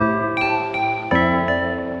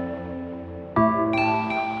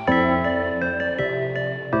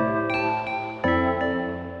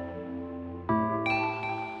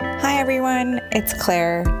everyone, it's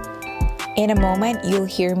Claire. In a moment, you'll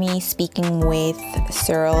hear me speaking with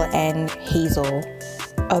Cyril and Hazel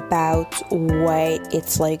about what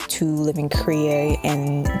it's like to live in Korea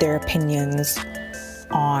and their opinions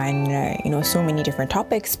on, so many different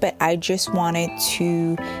topics. But I just wanted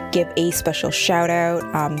to give a special shout out.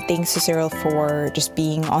 Thanks to Cyril for just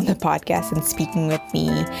being on the podcast and speaking with me.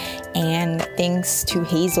 And thanks to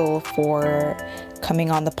Hazel for coming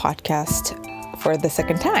on the podcast for the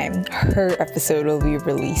second time. Her episode will be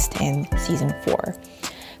released in season 4.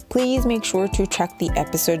 Please make sure to check the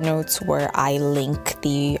episode notes where I link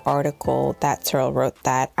the article that Cyril wrote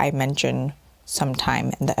that I mentioned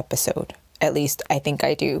sometime in the episode. At least I think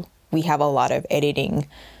I do. We have a lot of editing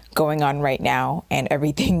going on right now and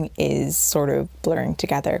everything is sort of blurring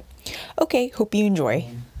together. Okay, hope you enjoy.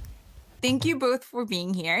 Thank you both for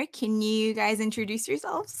being here. Can you guys introduce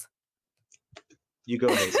yourselves? You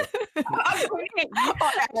go, Hazel.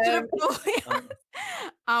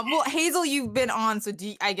 Well, Hazel, you've been on, so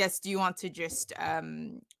do you want to just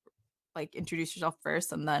introduce yourself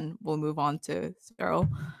first, and then we'll move on to Cyril?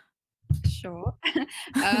 Sure.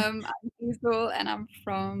 I'm Hazel, and I'm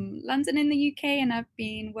from London in the UK, and I've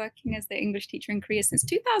been working as the English teacher in Korea since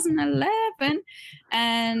 2011.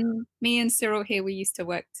 And me and Cyril here, we used to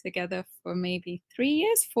work together for maybe 3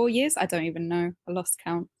 years, 4 years. I don't even know. I lost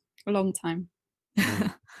count. A long time.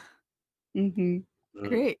 Mm-hmm.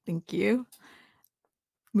 Great, thank you.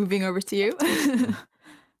 Moving over to you.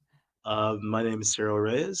 My name is Cyril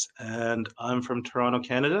Reyes, and I'm from Toronto,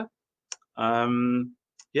 Canada.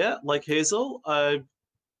 Like Hazel, I've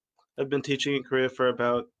been teaching in Korea for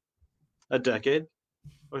about a decade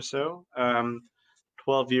or so,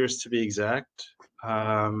 12 years to be exact.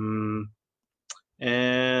 I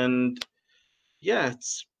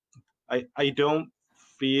don't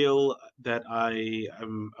feel that I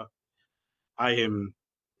am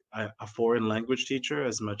a foreign language teacher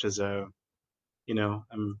as much as I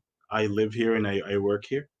live here and I work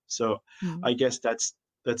here. So I guess that's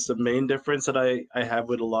the main difference that I have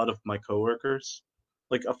with a lot of my coworkers.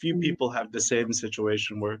 Like a few people have the same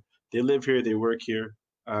situation where they live here, they work here,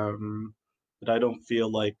 but I don't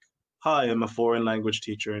feel like, hi, I'm a foreign language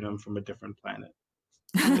teacher and I'm from a different planet.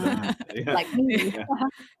 Like me. Yeah.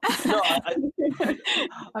 No, I'm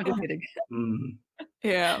just kidding.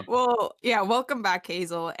 Yeah. Well, yeah. Welcome back,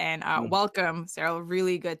 Hazel, and welcome, Cyril.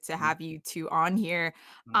 Really good to have you two on here.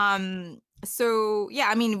 So yeah,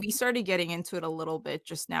 I mean, we started getting into it a little bit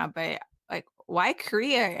just now, but like, why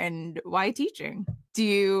Korea and why teaching? Do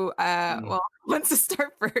you well, who wants to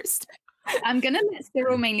start first? I'm gonna let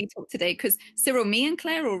Cyril mainly talk today because Cyril, me and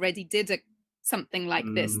Claire already did something like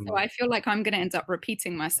this, so I feel like I'm gonna end up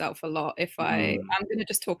repeating myself a lot if I'm gonna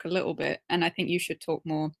just talk a little bit, and I think you should talk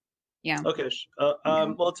more. Yeah. Okay.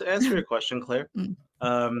 Well, to answer your question, Claire,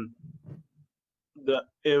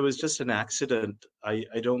 it was just an accident. I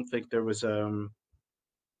don't think there was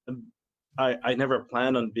I never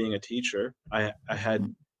planned on being a teacher. I had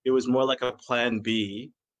it was more like a plan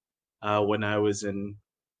B when I was in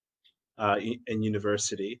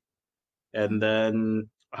university, and then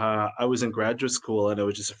I was in graduate school and I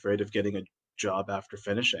was just afraid of getting a job after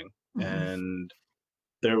finishing, and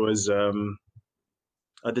there was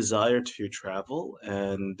a desire to travel,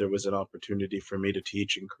 and there was an opportunity for me to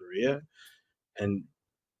teach in Korea. And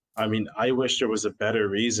I mean, I wish there was a better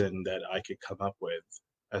reason that I could come up with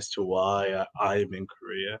as to why I'm in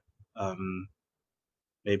Korea.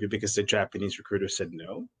 Maybe because the Japanese recruiter said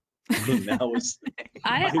no. I mean, that was.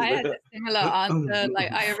 I had a similar answer.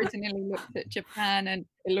 Like, I originally looked at Japan and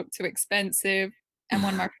it looked too expensive. And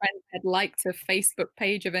one of my friends had liked a Facebook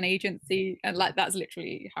page of an agency, and like that's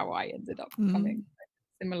literally how I ended up coming.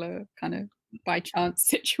 Similar kind of by chance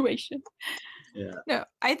situation. Yeah. No,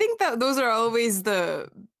 I think that those are always the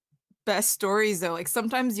best stories though. Like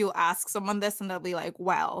sometimes you'll ask someone this and they'll be like,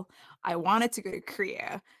 well, I wanted to go to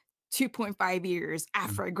Korea 2.5 years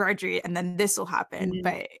after I graduate and then this will happen.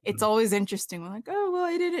 But it's always interesting. We're like, oh, well,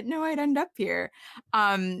 I didn't know I'd end up here.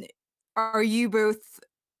 Are you both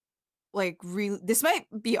like really, this might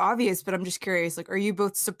be obvious, but I'm just curious, like, are you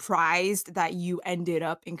both surprised that you ended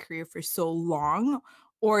up in Korea for so long?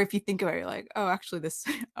 Or if you think about it, you're like, oh, actually this,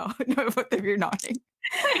 oh, no, both of you are nodding.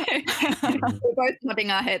 We're both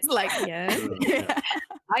nodding our heads like, yes. Yeah.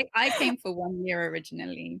 I came for 1 year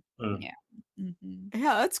originally. Yeah.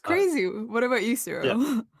 Yeah, that's crazy. What about you, Cyril?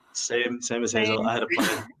 Yeah. Same as Hazel. I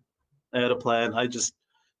had a plan.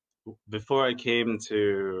 Before I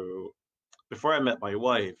met my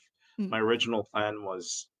wife, my original plan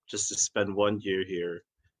was just to spend 1 year here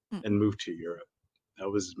and move to Europe. That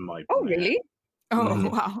was my plan. Oh, really? Oh,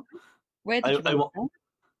 wow. Where did you go?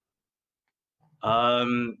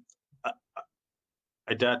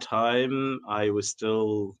 at that time, I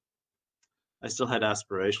still had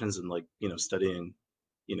aspirations and like, studying,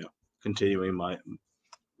 you know, continuing my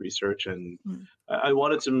research, and Mm. I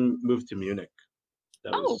wanted to move to Munich.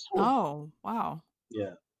 That Oh, was, cool. Oh, wow.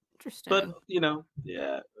 yeah. Interesting. But,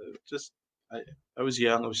 yeah, just I was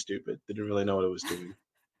young, I was stupid, didn't really know what I was doing.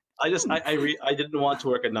 I just I didn't want to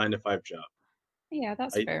work a 9 to 5 job. Yeah,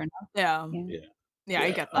 that's I- fair enough. yeah. Yeah. Yeah, I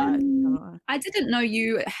Yeah, get that. I didn't know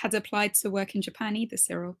you had applied to work in Japan either,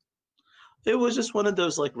 Cyril. It was just one of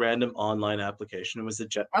those like random online application. It was the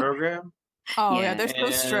JET Okay. program. Oh, yeah, Yeah. they're so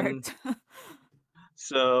strict.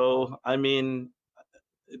 So, I mean,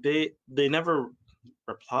 they never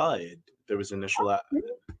replied. There was initial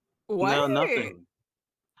What? no, nothing.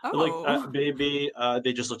 Like Oh. maybe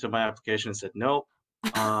they just looked at my application and said nope.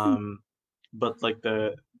 But like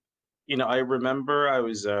I remember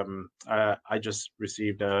I just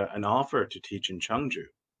received an offer to teach in Cheongju.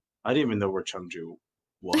 I didn't even know where Cheongju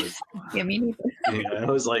was. Yeah, me neither. I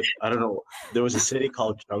was like, I don't know. There was a city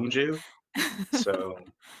called Cheongju, so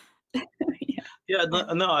yeah. No,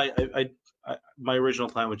 my original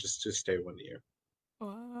plan was just to stay 1 year.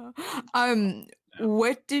 Wow.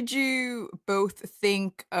 What did you both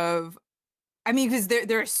think of? I mean, because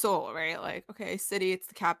they're Seoul, right? Like, okay, city, it's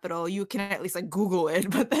the capital. You can at least like Google it,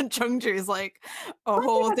 but then Cheongju is like a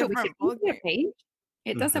whole It has a different Wikipedia ballgame. page.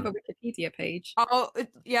 It does have a Wikipedia page. Oh,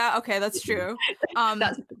 yeah, okay, that's true. But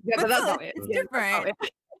that's about it. It's Yeah, that's about different.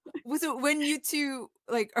 it. Was it when you two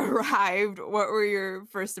like arrived? What were your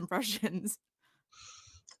first impressions?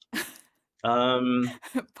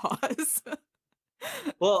 Pause.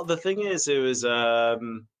 Well, the thing is, it was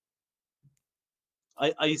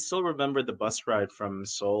I still remember the bus ride from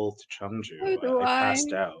Seoul to Cheongju. So do I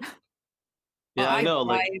passed I. out. Yeah, I know.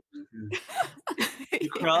 Like, you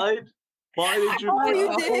cried? Why did you Oh, cry?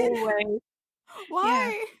 you did? Way.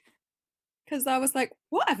 Why? Because I was like,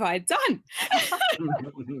 what have I done?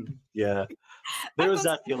 Yeah, there was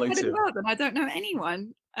that feeling too. And I don't know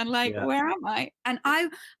anyone. And like, Yeah. where am I? And I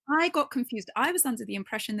got confused. I was under the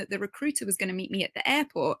impression that the recruiter was going to meet me at the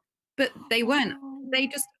airport, but they weren't. They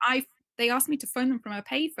just, they asked me to phone them from a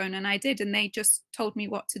payphone, and I did, and they just told me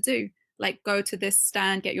what to do. Like, go to this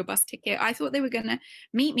stand, get your bus ticket. I thought they were going to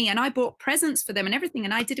meet me, and I bought presents for them and everything,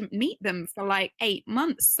 and I didn't meet them for like 8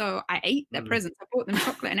 months. So I ate their presents. I bought them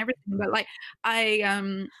chocolate and everything, but like I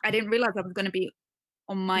didn't realize I was going to be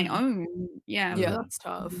on my own. Yeah. Yeah, that's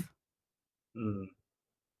tough. Mm,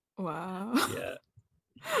 Wow. yeah.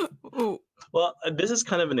 Ooh. Well, this is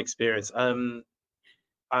kind of an experience.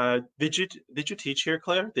 Did you teach here,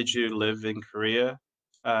 Claire? Did you live in Korea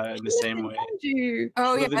in the same way?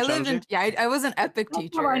 Oh yeah, Live in I lived in Cheongju? I was an epic That's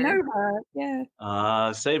teacher. how I know her.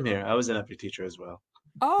 Yeah. Same here. I was an epic teacher as well.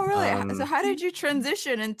 Oh really? So Um, how did you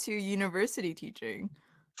transition into university teaching?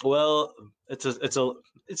 Well, it's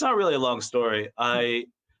not really a long story. I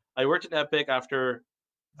worked in Epic after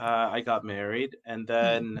I got married, and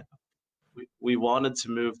then we wanted to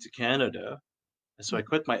move to Canada, and so I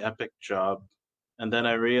quit my Epic job, and then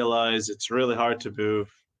I realized it's really hard to move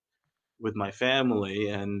with my family,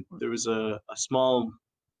 and there was a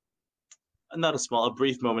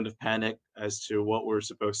brief moment of panic as to what we're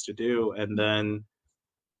supposed to do, and then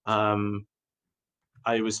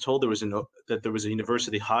I was told that there was a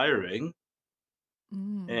university hiring,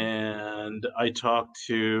 and I talked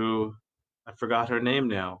to, I forgot her name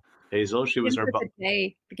now, Hazel. She was our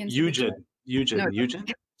Eugen.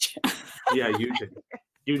 Yeah,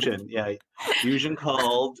 Eugen. Yeah, Eugen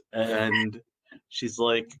called, and she's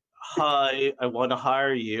like, "Hi, I want to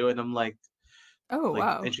hire you," and I'm like, Oh like,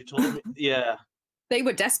 wow. and she told me, yeah, They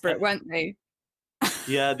were desperate, weren't they?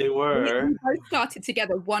 yeah, they were. We both started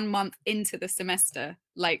together 1 month into the semester.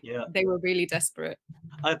 Like, Yeah. they were really desperate.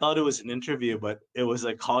 I thought it was an interview, but it was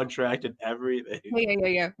a contract and everything.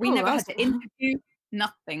 Yeah. We Oh, never had that's to cool. interview,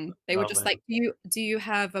 nothing. They were just man. like, do you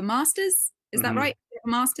have a master's? Is that Mhm. right? You have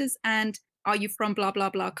a master's, and are you from blah blah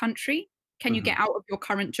blah country? Can you get out of your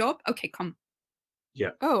current job? Okay, come.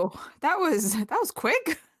 Oh, that was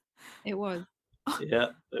quick. It was.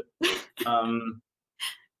 Yeah.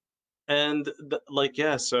 And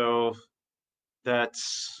yeah, so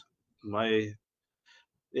that's my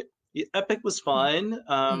Epic was fine.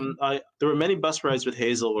 There were many bus rides with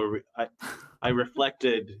Hazel where I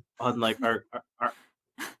reflected on like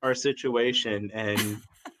our situation, and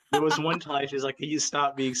there was one time she's like, "Can you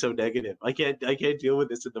stop being so negative? I can't deal with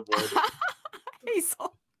this in the morning."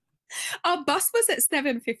 Hazel. Our bus was at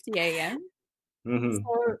 7:50 a.m. Mhm.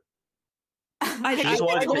 So I just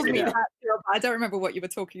wanted to told take a me nap. that, I don't remember what you were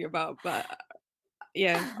talking about, but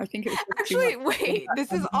yeah, I think it was just too Actually, much. wait.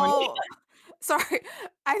 This is all Sorry,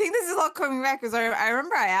 I think this is all coming back because I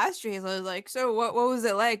remember I asked you, I was like, so what was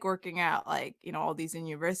it like working at like, all these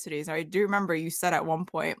universities? I do remember you said at one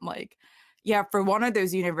point, like, yeah, for one of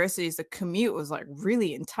those universities, the commute was like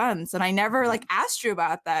really intense. And I never like asked you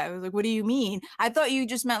about that. I was like, what do you mean? I thought you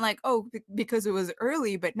just meant like, oh, because it was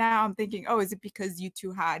early, but now I'm thinking, oh, is it because you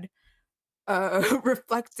two had a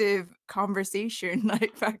reflective conversation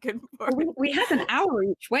like back and forth? We had an hour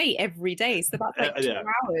each way every day, so that's like 2 Yeah.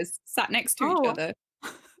 hours sat next to each Oh. other.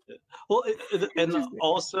 Well, and Interesting.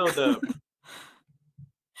 also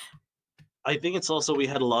I think it's also we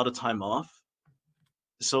had a lot of time off.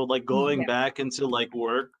 So like going Yeah. back into like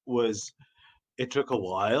work it took a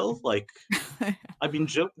while. Like, I mean,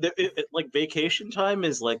 like vacation time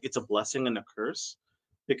is like it's a blessing and a curse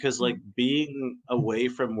because like being away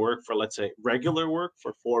from work for, let's say, regular work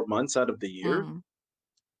for 4 months out of the year, Mm.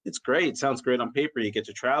 it's great. Sounds great on paper. You get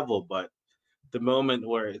to travel, but the moment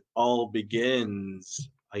where it all begins,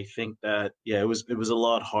 I think that it was a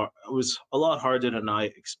lot hard. It was a lot harder than I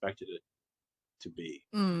expected it to be.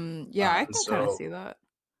 Yeah, I can kind of So see that.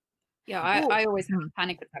 Yeah, Well, I always have a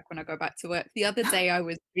panic attack when I go back to work. The other day I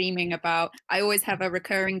was dreaming about, I always have a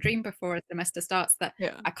recurring dream before a semester starts that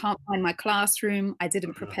yeah. I can't find my classroom, I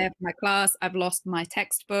didn't prepare for my class, I've lost my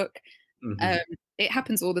textbook. It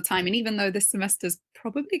happens all the time. And even though this semester's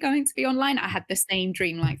probably going to be online, I had the same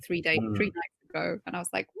dream like 3 nights ago. And I was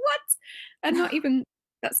like, what? And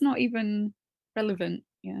that's not even relevant.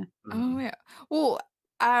 Yeah. Oh yeah. Well,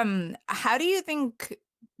 how do you think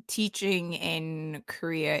teaching in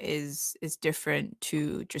Korea is different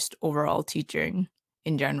to just overall teaching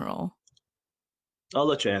in general? I'll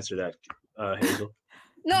let you answer that, Hazel.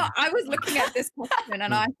 No, I was looking at this question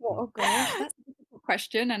and I thought, oh gosh, that's a difficult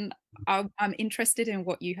question, and I'm interested in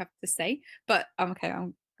what you have to say. But okay,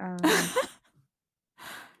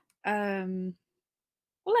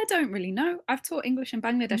 well, I don't really know. I've taught English in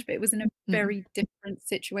Bangladesh, but it was in a very different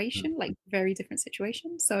situation, like very different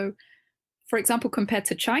situation. So, for example, compared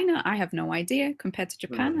to China, I have no idea. Compared to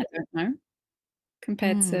Japan, I don't know.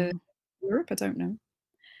 Compared to Europe, I don't know.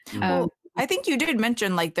 Well, I think you did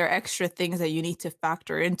mention like there are extra things that you need to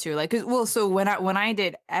factor into. Like, so when I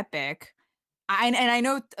did EPIC, I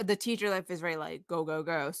know the teacher life is very like go go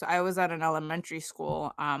go. So I was at an elementary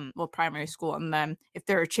school, primary school, and then if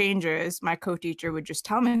there are changes, my co-teacher would just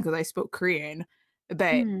tell me because I spoke Korean.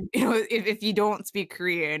 But if you don't speak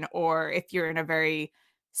Korean, or if you're in a very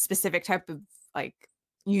specific type of like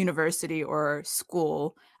university or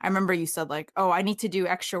school, I remember you said like, oh, I need to do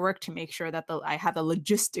extra work to make sure that I have the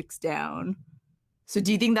logistics down. So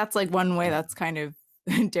do you think that's like one way that's kind of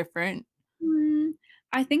different?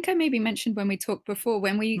 I think I maybe mentioned when we talked before,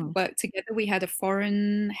 when we worked together, we had a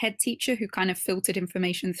foreign head teacher who kind of filtered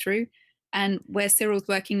information through. And where Cyril's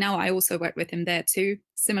working now, I also work with him there too.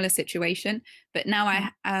 Similar situation. But now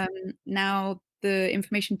now the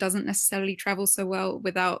information doesn't necessarily travel so well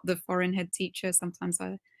without the foreign head teacher. Sometimes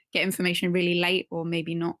I get information really late or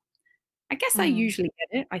maybe not. I guess I usually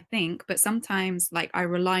get it, I think. But sometimes like I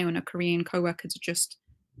rely on a Korean coworker to just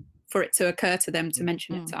for it to occur to them to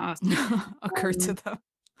mention it to us. Occur to them.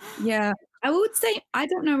 Yeah, I would say I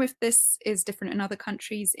don't know if this is different in other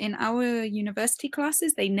countries. In our university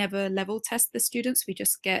classes, they never level test the students. We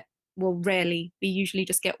just get, well, rarely. We usually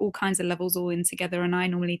just get all kinds of levels all in together. And I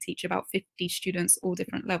normally teach about 50 students, all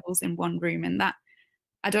different levels in one room. And that,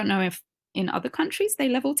 I don't know if in other countries they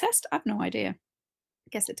level test. I have no idea. I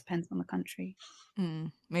guess it depends on the country.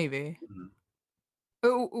 Maybe.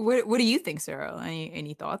 What do you think, Cyril?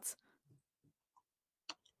 Any thoughts?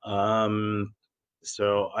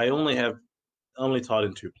 So I only taught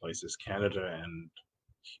in 2 places, Canada and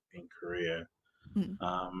in Korea.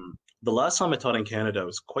 The last time I taught in Canada, I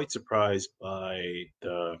was quite surprised by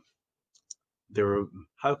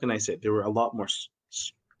how can I say it? They were a lot more,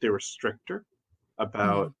 they were stricter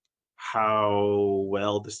about how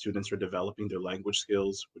well the students were developing their language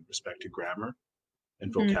skills with respect to grammar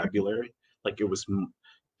and vocabulary. Like there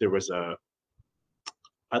was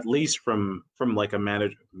at least from like a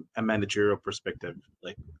managerial perspective,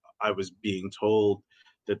 like I was being told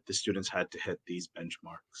that the students had to hit these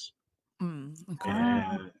benchmarks. Okay.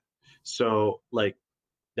 And so like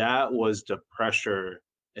that was the pressure,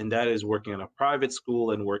 and that is working in a private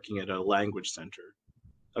school and working at a language center,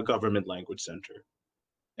 a government language center.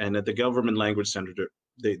 And at the government language center,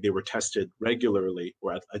 they were tested regularly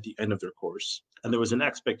or at the end of their course. And there was an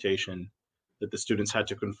expectation that the students had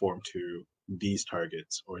to conform to these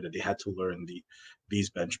targets, or that they had to learn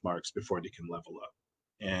these benchmarks before they can level up.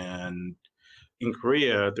 And in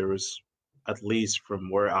Korea, there was, at least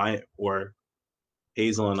from where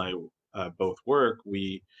Hazel and I both work,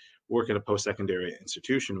 we work in a post-secondary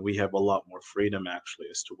institution, we have a lot more freedom actually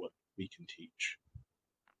as to what we can teach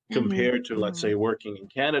compared to, let's say, working in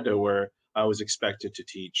Canada, where I was expected to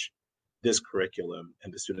teach this curriculum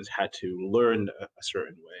and the students had to learn a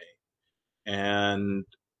certain way. And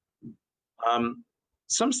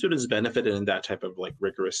some students benefited in that type of like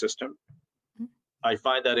rigorous system. I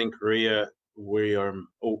find that in Korea, we are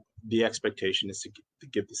the expectation is to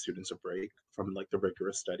give the students a break from like the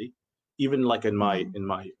rigorous study, even like in my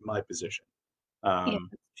position. Yeah,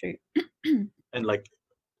 that's true. And like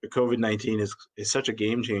COVID-19 is such a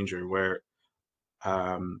game changer where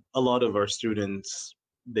a lot of our students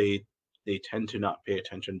they tend to not pay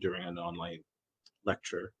attention during an online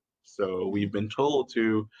lecture. So we've been told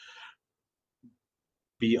to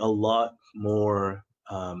be a lot more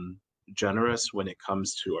generous when it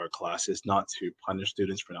comes to our classes, not to punish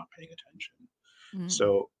students for not paying attention.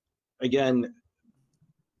 So again,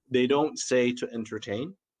 they don't say to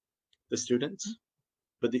entertain the students,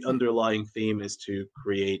 but the underlying theme is to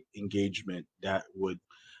create engagement that would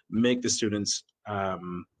make the students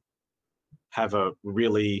have a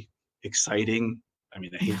really exciting, I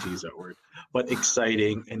mean, I hate to use that word, but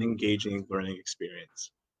exciting and engaging learning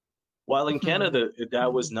experience. While in Canada,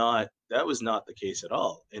 that was not the case at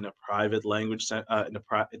all. In a private language in the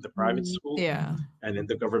private school, and in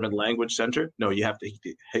the government language center, no, you have to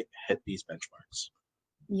hit these benchmarks.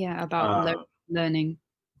 Yeah, about learning.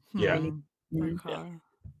 Yeah. Really.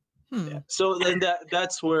 Yeah. So then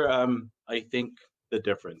that's where I think the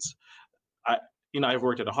difference. I've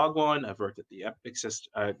worked at a Hagwon, I've worked at the EPIC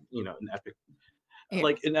system, in EPIC. Yeah.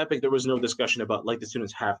 Like in EPIC, there was no discussion about like the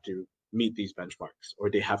students have to meet these benchmarks or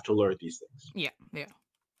they have to learn these things.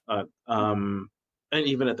 And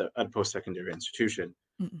even at a post-secondary institution,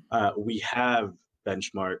 we have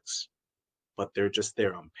benchmarks, but they're just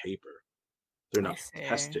there on paper. They're not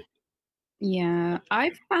tested. Yeah,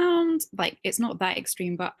 I've found like it's not that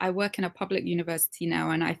extreme, but I work in a public university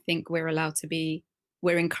now, and I think we're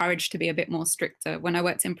encouraged to be a bit more stricter. When I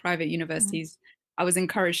worked in private universities, I was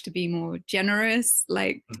encouraged to be more generous.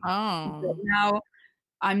 Like, now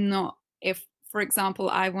I'm not. If, for example,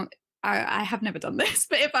 I have never done this,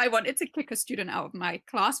 but if I wanted to kick a student out of my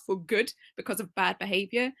class for good because of bad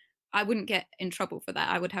behavior, I wouldn't get in trouble for that.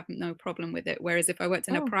 I would have no problem with it. Whereas if I worked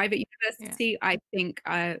in a private university, I think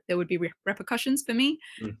there would be repercussions for me.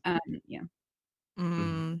 I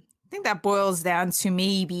think that boils down to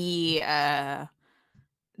maybe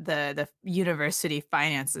the university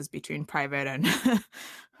finances between private and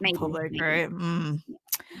public, right?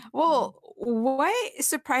 Well, what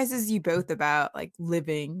surprises you both about like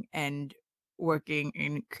living and working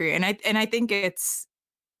in Korea? And I think it's,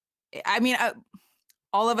 I mean,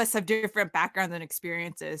 all of us have different backgrounds and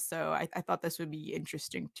experiences, so I thought this would be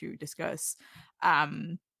interesting to discuss.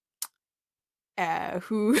 Who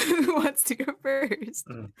wants to go first?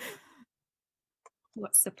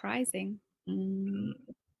 What's surprising?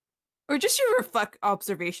 Or just your reflect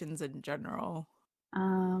observations in general.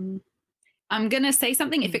 I'm gonna say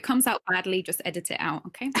something. If it comes out badly, just edit it out,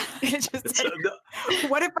 okay?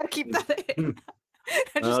 What if I keep that in?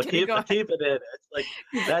 Keep it in. It's like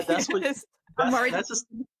that's what.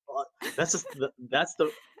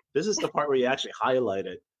 This is the part where you actually highlight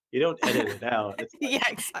it. You don't edit it out. It's like, yeah,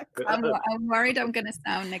 exactly. I'm worried I'm going to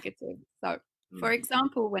sound negative. So, for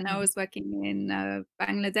example, when I was working in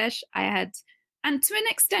Bangladesh, I had, and to an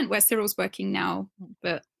extent where Cyril's working now,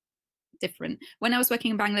 but different. When I was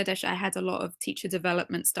working in Bangladesh, I had a lot of teacher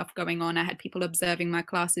development stuff going on. I had people observing my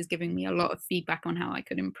classes, giving me a lot of feedback on how I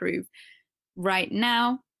could improve. Right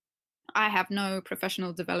now, I have no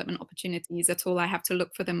professional development opportunities at all. I have to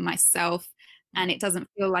look for them myself. And it doesn't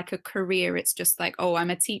feel like a career. It's just like, oh, I'm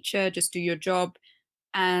a teacher, just do your job.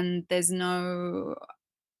 And there's no,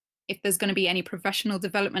 if there's going to be any professional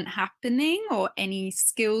development happening or any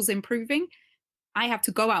skills improving, I have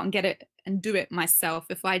to go out and get it and do it myself.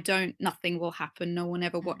 If I don't, nothing will happen. No one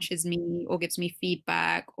ever watches me or gives me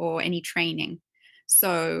feedback or any training.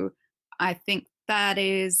 So I think that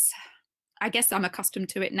is, I guess I'm accustomed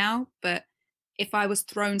to it now, but if I was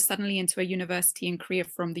thrown suddenly into a university in Korea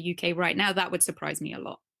from the UK right now, that would surprise me a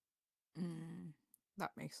lot. That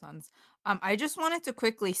makes sense. I just wanted to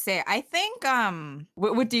quickly say, I think,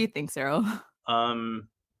 what do you think, Cyril?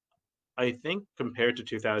 I think compared to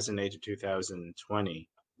 2008 to 2020,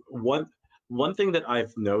 one thing that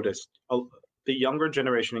I've noticed, the younger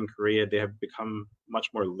generation in Korea, they have become much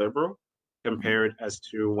more liberal compared as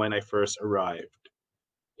to when I first arrived.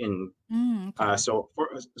 So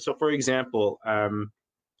for example,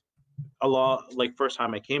 a lot, like first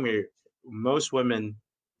time I came here, most women,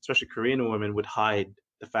 especially Korean women, would hide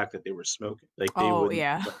the fact that they were smoking. Like they would,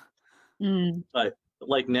 yeah. But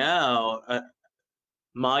like now,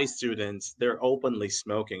 my students, they're openly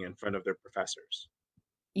smoking in front of their professors,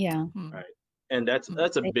 Yeah. right? And that's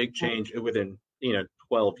a big change within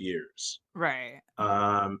 12 years. Right.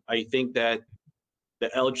 I think that the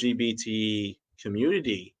LGBT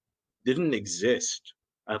community didn't exist,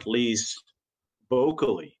 at least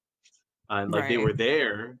vocally, and like they Right. were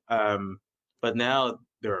there, but now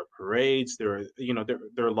there are parades. There are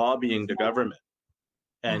they're lobbying the government,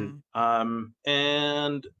 and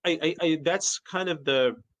I that's kind of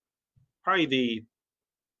probably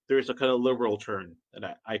there's a kind of liberal turn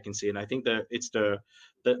that I can see, and I think that it's the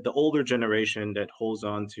older generation that holds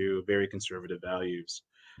on to very conservative values.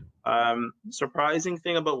 Surprising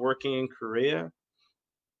thing about working in Korea,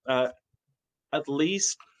 uh, at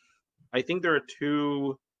least I think there are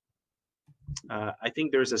two. I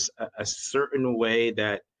think there's a certain way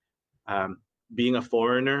that being a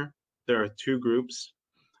foreigner, there are two groups.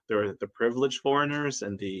 There are the privileged foreigners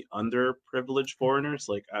and the underprivileged foreigners.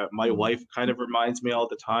 Like my wife kind of reminds me all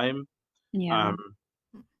the time. Yeah.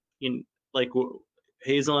 In like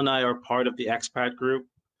Hazel and I are part of the expat group,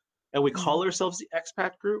 and we call ourselves the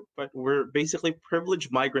expat group, but we're basically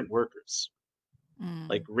privileged migrant workers.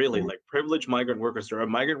 Like really, like privileged migrant workers. There are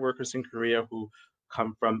migrant workers in Korea who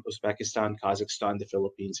come from Uzbekistan, Kazakhstan, the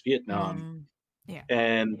Philippines, Vietnam,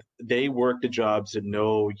 and they work the jobs that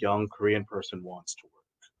no young Korean person wants to work.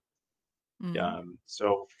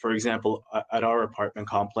 So, for example, at our apartment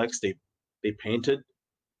complex, they painted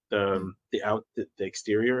the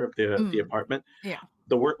exterior of the apartment. Yeah.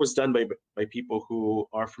 The work was done by people who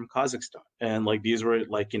are from Kazakhstan, and like these were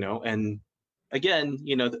like and again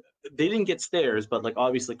they didn't get stares, but like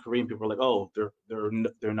obviously Korean people are like, oh,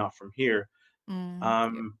 they're not from here.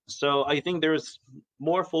 So I think there's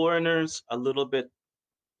more foreigners a little bit,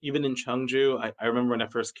 even in Cheongju. I remember when I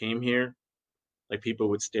first came here, like people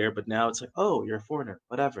would stare, but now it's like, oh, you're a foreigner,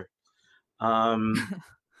 whatever.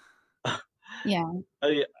 Yeah.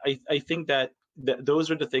 I think that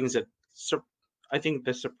those are the things that I think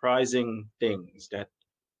the surprising things that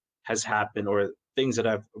has happened, or things that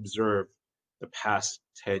I've observed the past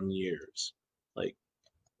 10 years, like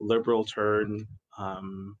liberal turn,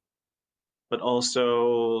 but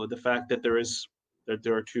also the fact that there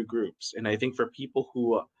are two groups. And I think for people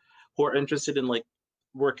who are interested in like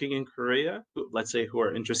working in Korea, let's say who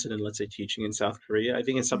are interested in, let's say, teaching in South Korea, I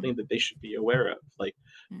think it's something that they should be aware of. Like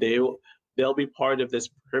they'll be part of this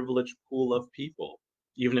privileged pool of people,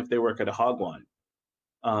 even if they work at a hagwon.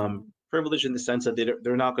 Privilege in the sense that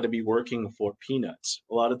they're not going to be working for peanuts.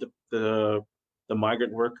 A lot of the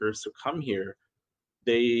migrant workers who come here,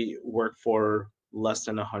 they work for less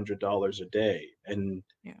than $100 a day, and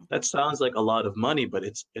that sounds like a lot of money, but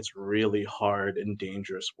it's really hard and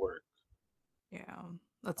dangerous work. Yeah,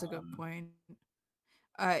 that's a good point.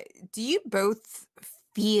 Do you both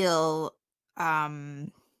feel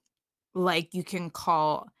like you can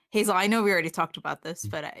call Hazel? I know we already talked about this,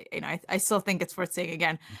 but I still think it's worth saying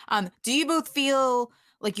again. Do you both feel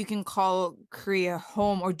like you can call Korea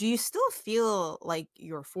home, or do you still feel like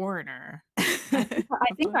you're a foreigner?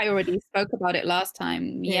 I think I already spoke about it last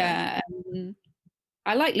time. Yeah.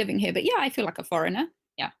 I like living here, but yeah, I feel like a foreigner.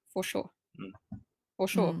 Yeah, for sure. For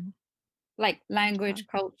sure. Like language,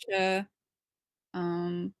 culture,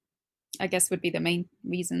 I guess would be the main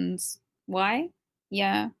reasons why.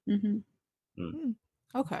 Yeah.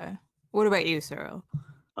 Okay. What about you, Cyril?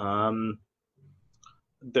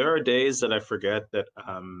 There are days that I forget that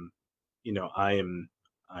I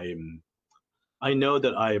know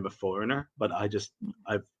that I am a foreigner, but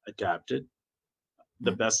I've adapted.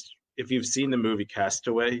 The best, if you've seen the movie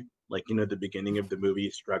Castaway, like the beginning of the movie,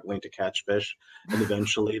 he's struggling to catch fish, and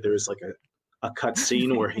eventually there's like a cut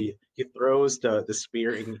scene where he throws the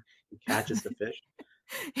spear and he catches the fish.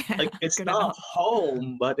 Like it's not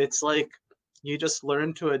home, but it's like you just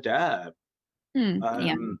learn to adapt. When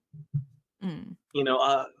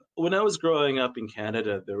I was growing up in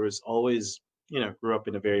Canada, there was always, grew up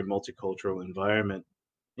in a very multicultural environment.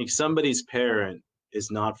 Like somebody's parent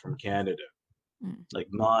is not from Canada, like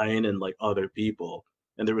mine and like other people.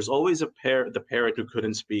 And there was always the parent who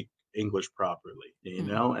couldn't speak English properly,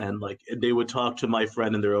 and like they would talk to my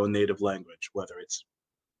friend in their own native language, whether it's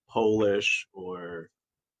Polish or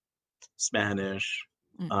Spanish.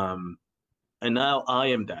 And now I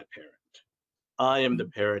am that parent. I am the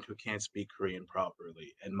parent who can't speak Korean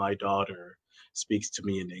properly, and my daughter speaks to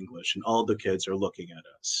me in English, and all the kids are looking at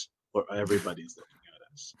us, or everybody's looking at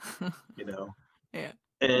us, Yeah.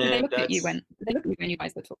 And they look at you when you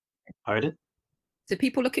guys are talking. Pardon? So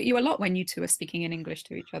people look at you a lot when you two are speaking in English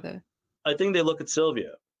to each other. I think they look at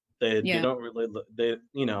Sylvia. They don't really look,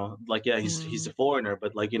 he's a foreigner,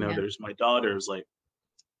 but like there's my daughters, like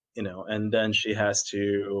and then she has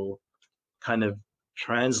to kind of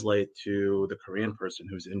translate to the Korean person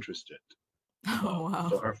who's interested. Oh wow.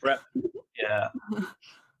 So her friend, yeah.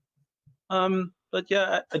 But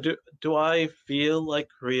yeah, do I feel like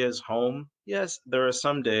Korea is home? Yes, there are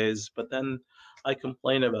some days, but then I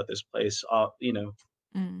complain about this place,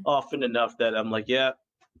 Mm. often enough that I'm like, yeah.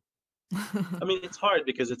 I mean, it's hard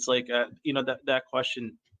because it's like, that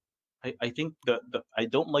question. I think the I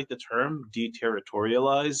don't like the term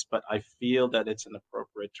deterritorialize, but I feel that it's an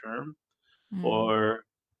appropriate term. Mm. Or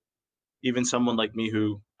even someone like me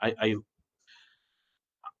who I'm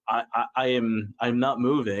not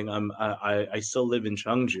moving. I still live in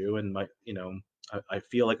Cheongju, and I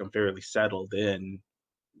feel like I'm fairly settled in.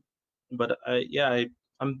 But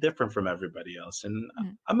I'm different from everybody else, and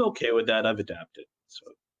Mm. I'm okay with that. I've adapted, so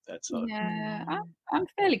that's all. Yeah, Mm. I'm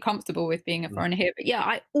fairly comfortable with being a Mm, foreigner here, but yeah,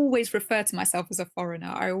 I always refer to myself as a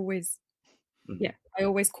foreigner. mm, I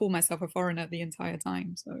always call myself a foreigner the entire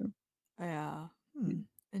time. So, Yeah. mm.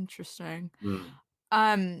 Interesting. mm.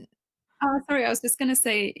 Um. Oh, sorry, I was just gonna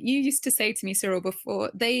say, you used to say to me, Cyril,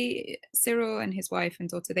 before Cyril and his wife and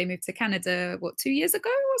daughter, they moved to Canada, what, 2 years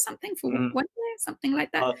ago or something, for Mm. 1 year, something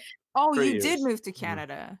like that. Uh, Oh, you did 3 years. move to Mm,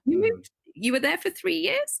 Canada. mm. You were there for 3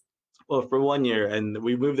 years? Well, for 1 year, and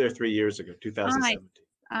we moved there 3 years ago, I 2017.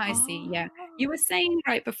 I see, yeah. You Oh. were saying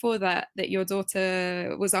right before that your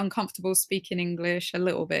daughter was uncomfortable speaking English a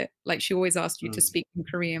little bit, like she always asked you to Mm. speak in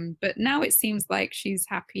Korean, but now it seems like she's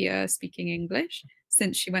happier speaking English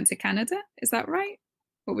since she went to Canada. Is that right?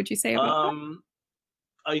 What would you say about that? Um,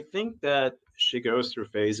 I think that she goes through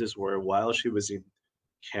phases where while she was in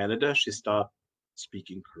Canada, she stopped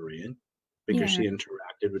speaking Korean because Yeah. she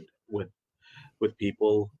interacted with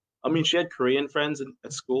people. I mean, she had Korean friends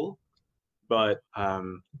at school, but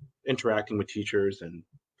interacting with teachers and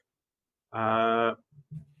uh,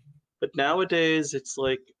 but nowadays it's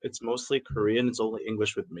like it's mostly Korean. It's only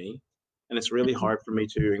English with me, and it's really hard for me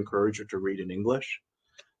to encourage her to read in English.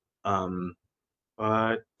 Um,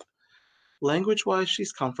 but language-wise,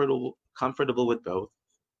 she's comfortable with both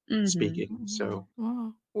Mhm. speaking. So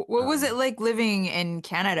Wow. What was it um, like living in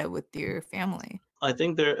Canada with your family? I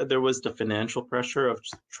think there was the financial pressure of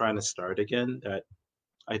just trying to start again that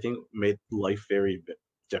I think made life very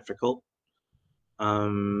difficult.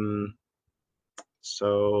 Um,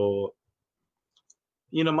 so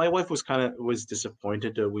my wife was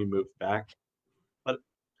disappointed that we moved back, but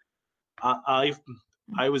I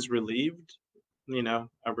I was relieved,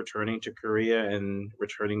 I'm returning to Korea and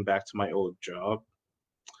returning back to my old job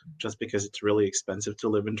just because it's really expensive to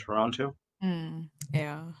live in Toronto.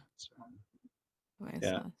 Yeah. So, Makes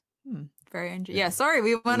yeah, sense. Very interesting. yeah. Yeah, sorry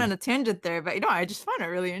we went Mm. on a tangent there, but I just found it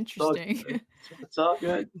really It's all interesting. good. It's all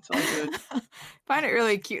good. It's all good. Find it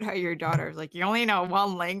really cute how your daughter's like, you only know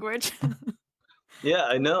one language. Yeah,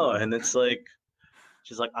 I know. And it's like,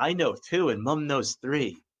 she's like, I know two, and mom knows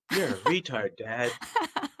three. You're a retard, dad.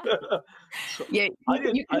 So Yeah, I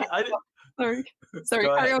didn't. you can I didn't. sorry,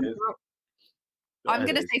 Go carry ahead. on. Go I'm ahead.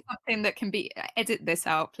 gonna say something that can be edit this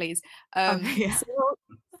out, please. Okay, yeah.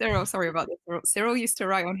 Cyril, sorry about this. Cyril used to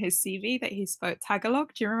write on his CV that he spoke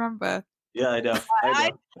Tagalog. Do you remember? Yeah, I know. I I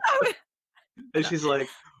know. And she's like,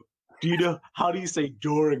 "Do you know how do you say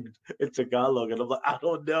during in Tagalog?" And I'm like, "I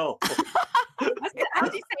don't know." said, how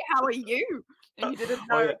do you say how are you? And he didn't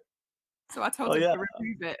Oh know. yeah. So I told Oh him yeah. to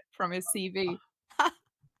remove it from his CV.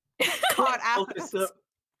 Caught Okay. So out.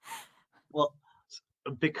 well,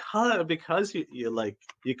 because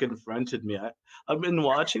you confronted me. I've been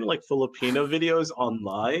watching like Filipino videos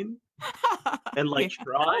online and like Yeah.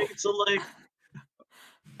 trying to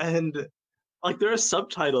and like there are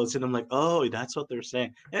subtitles and I'm like, oh, that's what they're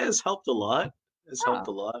saying. Yeah, it's helped a lot. It's helped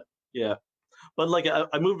a Oh, lot. Yeah. But like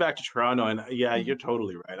I moved back to Toronto and yeah, Mhm. you're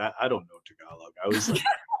totally right. I don't know Tagalog. I was like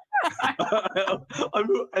I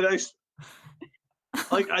moved, and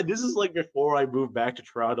this is like before I moved back to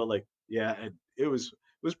Toronto. Like, yeah, and it was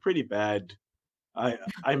pretty bad.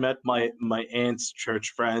 I met my aunt's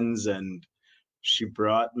church friends and she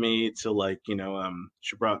brought me to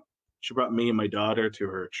she brought me and my daughter to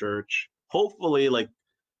her church. Hopefully like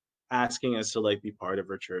asking us to like be part of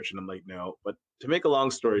her church and I'm like no. But to make a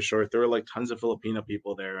long story short, there were like tons of Filipino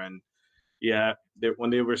people there and yeah, when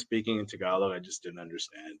they were speaking in Tagalog, I just didn't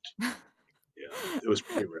understand. Yeah, it was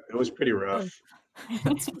pretty rough. It was pretty rough.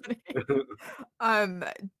 That's funny. Um,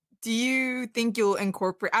 do you think you'll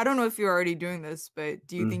incorporate? I don't know if you're already doing this, but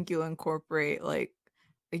do you Mm. think you'll incorporate like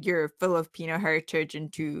your Filipino heritage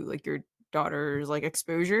into like your daughter's like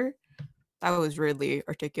exposure? That was really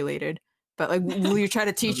articulated. But like, will you try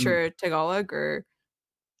to teach Mhm. her Tagalog or?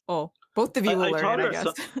 Oh, both of you will I learn taught it, I her guess.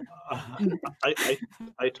 so,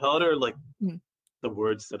 Mm, I taught her like mm, the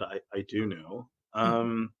words that I do know.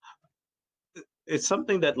 Mhm. It's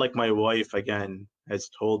something that, like, my wife again has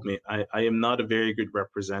told me. I am not a very good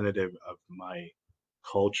representative of my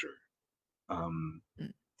culture. Um,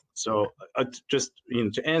 Mm. so just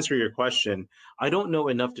to answer your question, I don't know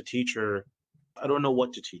enough to teach her. I don't know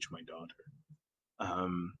what to teach my daughter.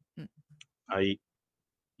 Um, Mm. I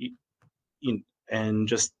y- y- and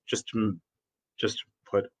just to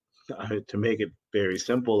put to make it very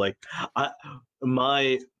simple, like I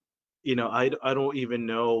my I don't even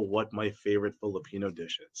know what my favorite Filipino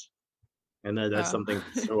dish is. And that's Oh. something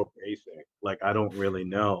that's so basic. Like, I don't really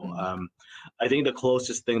know. Mm. I think the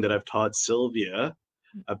closest thing that I've taught Sylvia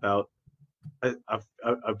Mm. about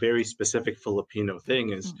a very specific Filipino thing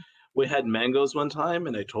is Mm. we had mangoes one time,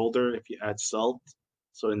 and I told her if you add salt.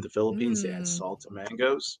 So in the Philippines, they add Mm. salt to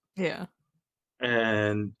mangoes, Yeah.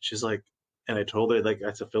 and she's like, and I told her like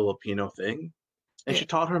that's a Filipino thing, and Yeah. she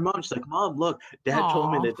taught her mom. She's like, "Mom, look, Dad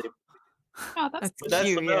told me Aw. that they." Oh, that's That's But cute. that's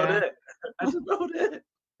cute, about yeah. it. That's about it.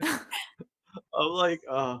 I'm like,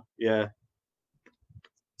 oh yeah,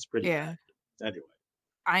 it's pretty Yeah. bad. Anyway.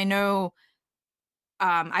 I know,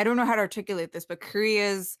 I don't know how to articulate this, but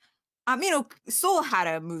Korea's, Seoul had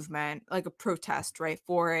a movement, like a protest, right,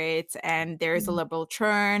 for it, and there's a Mm. liberal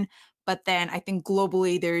turn. But then I think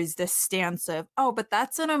globally there's this stance of, oh, but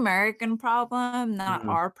that's an American problem, not Mhm,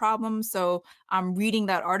 our problem. So I'm reading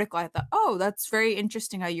that article. I thought, oh, that's very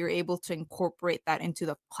interesting how you're able to incorporate that into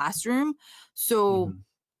the classroom. So, mhm.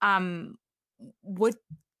 um, what,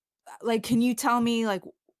 like, can you tell me, like,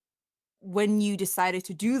 when you decided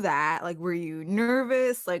to do that, like, were you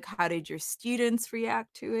nervous? Like, how did your students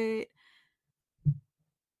react to it?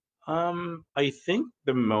 I think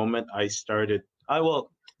the moment I started,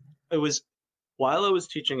 it was while I was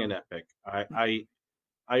teaching an epic.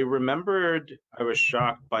 I remembered I was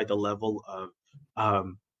shocked by the level of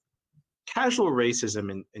um, casual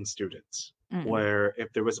racism in students, Mm, where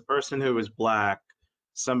if there was a person who was black,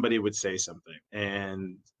 somebody would say something,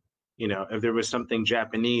 and if there was something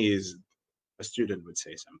Japanese, a student would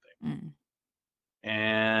say something, mm,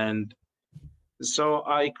 and so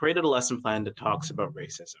I created a lesson plan that talks about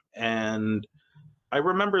racism. And I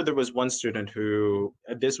remember there was one student who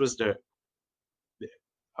this was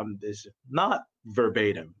this not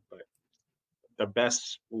verbatim, but the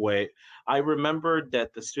best way. I remembered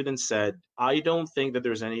that the student said, "I don't think that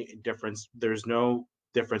there's any difference. There's no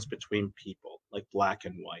difference between people, like black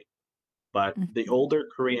and white. But the mhm, older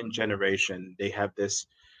Korean generation, they have this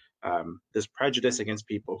prejudice against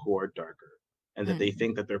people who are darker, and that they mm,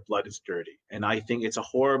 think that their blood is dirty. And I think it's a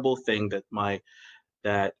horrible thing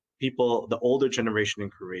that people, the older generation in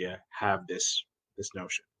Korea, have this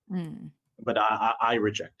notion. mm, But I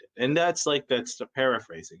reject it, and that's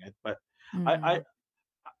paraphrasing it. But I, I mm.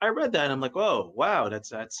 I read that and I'm like, oh wow, that's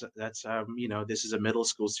this is a middle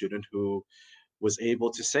school student who was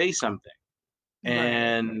able to say something, Right,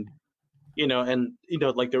 and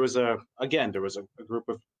right. like there was a group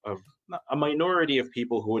of a minority of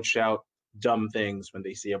people who would shout dumb things when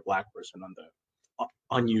they see a black person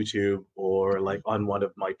on YouTube or like on one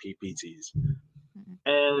of my PPTs. Mm,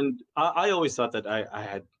 And I always thought that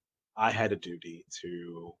I had a duty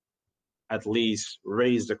to at least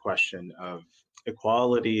raise the question of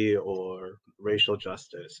equality or racial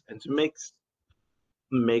justice, and to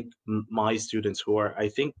make my students who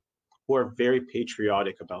are very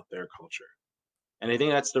patriotic about their culture. And I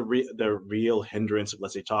think that's the real hindrance of,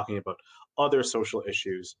 let's say, talking about other social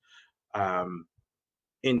issues um,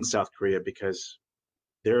 in South Korea, because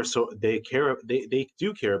they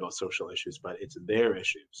do care about social issues, but it's their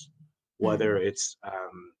issues, whether mm, it's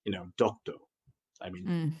dokdo. I mean,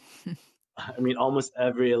 mm. almost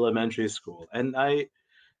every elementary school, and I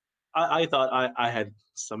thought I had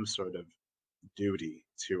some sort of duty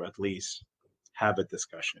to at least have a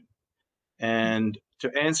discussion. Mm, And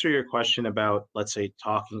to answer your question about, let's say,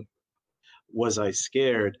 talking, was I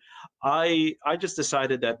scared? I just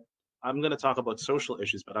decided that I'm going to talk about social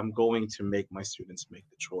issues, but I'm going to make my students make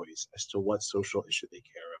the choice as to what social issue they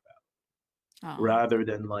care about, oh, rather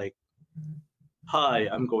than like, hi,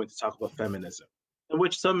 I'm going to talk about feminism,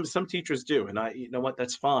 which some teachers do, and you know what,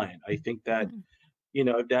 that's fine. I think that mm,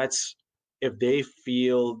 if they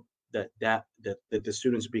feel that the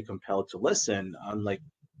students be compelled to listen, I'm like,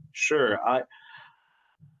 sure.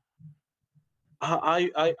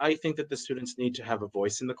 I think that the students need to have a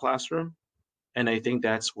voice in the classroom, and I think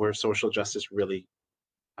that's where social justice really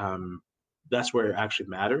um, that's where it actually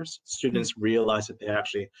matters. mm, Students realize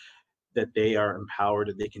that they are empowered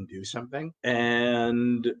and they can do something.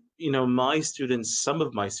 And some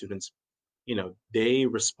of my students, they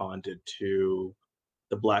responded to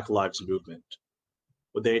the Black Lives Movement,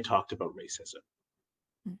 where they talked about racism.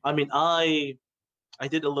 I mean, I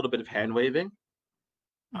did a little bit of hand waving.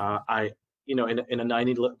 I, in a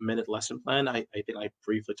 90-minute lesson plan, I think I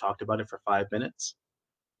briefly talked about it for 5 minutes,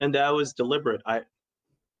 and that was deliberate.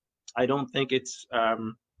 I don't think it's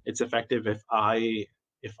effective if I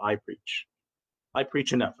preach. I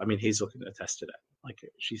preach enough. I mean, Hazel can attest to that. Like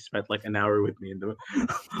she spent like an hour with me in the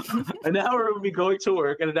an hour of me going to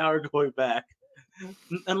work and an hour going back,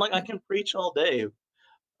 and like I can preach all day,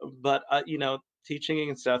 but teaching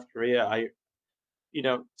in South Korea,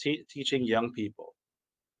 teaching young people.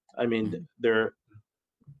 I mean, they're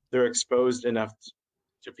exposed enough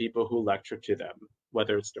to people who lecture to them,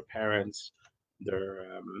 whether it's their parents, their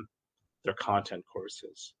content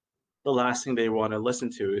courses. The last thing they want to listen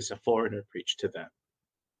to is a foreigner preach to them.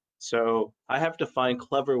 So I have to find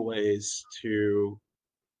clever ways to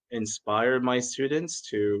inspire my students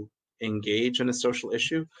to engage in a social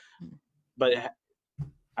issue, but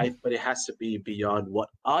it has to be beyond what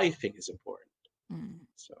I think is important.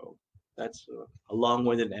 So that's a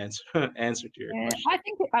long-winded answer to your question.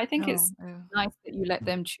 I think it's nice that you let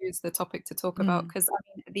them choose the topic to talk about, because I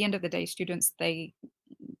mean, at the end of the day, students they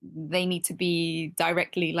need to be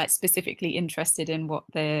directly, like specifically interested in what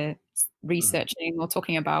they're researching or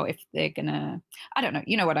talking about. If they're gonna, I don't know,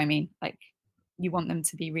 you know what I mean? Like you want them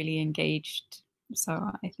to be really engaged. So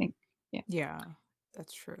I think, yeah,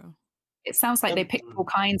 that's true. It sounds like they picked all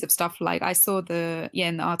kinds of stuff. Like I saw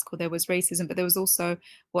in the article there was racism, but there was also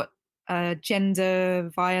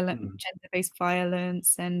gender-based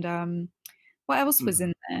violence, and what else was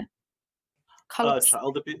in there?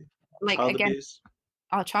 Child abuse. Like child again, abuse.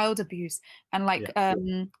 Child abuse, and like I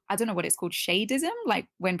don't know what it's called, shadism, like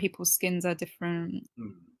when people's skins are different,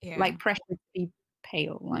 like pressure to be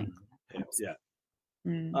pale, like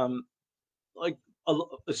like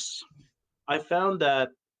I found that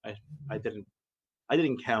I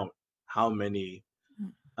didn't count how many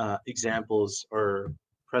examples or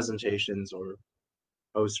presentations or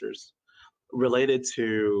posters related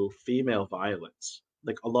to female violence.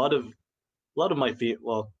 Like a lot of my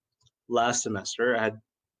last semester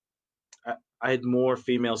I had more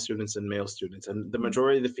female students than male students, and the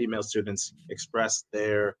majority of the female students expressed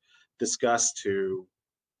their disgust to.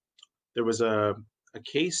 There was a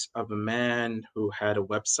case of a man who had a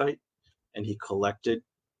website, and he collected.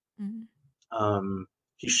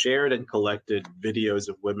 He shared and collected videos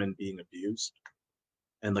of women being abused,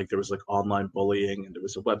 and like there was like online bullying, and there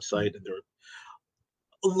was a website, and there were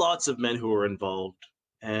lots of men who were involved,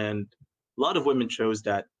 and a lot of women chose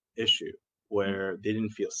that issue where they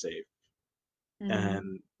didn't feel safe.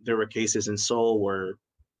 And there were cases in Seoul where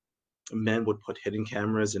men would put hidden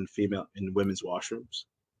cameras in women's washrooms.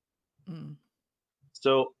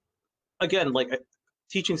 So again, like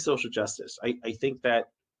teaching social justice, I think that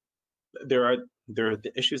there are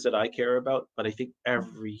the issues that I care about, but I think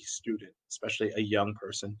every student, especially a young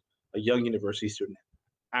person, a young university student,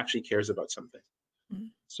 actually cares about something.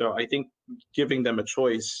 So I think giving them a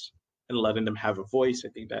choice and letting them have a voice, I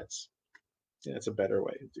think that's a better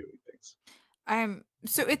way of doing things.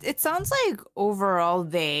 So it sounds like overall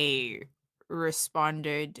they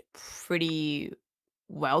responded pretty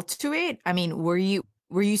well to it. I mean, were you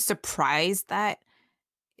surprised that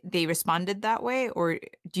they responded that way, or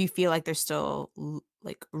do you feel like there's still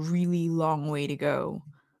like really long way to go?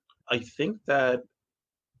 I think that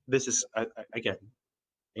this is again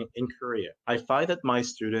in Korea. I find that my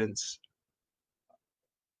students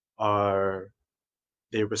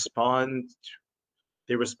they respond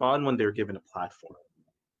when they're given a platform,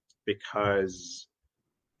 because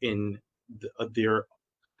in the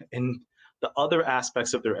other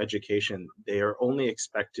aspects of their education, they are only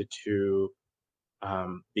expected to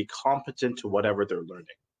be competent to whatever they're learning.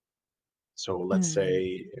 So let's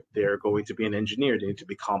say if they're going to be an engineer, they need to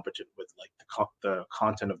be competent with like the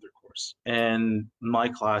content of their course. And my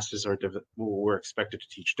classes we're expected to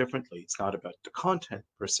teach differently. It's not about the content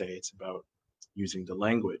per se, it's about using the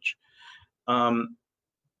language.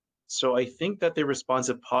 So I think that they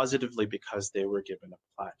responded positively because they were given a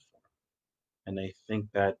platform. And I think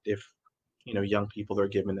that if young people are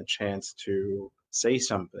given a chance to say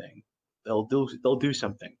something, they'll do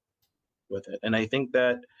something with it. And I think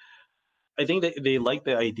that they like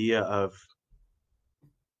the idea of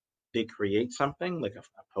they create something like a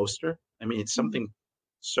poster. I mean, it's something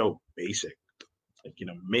so basic, like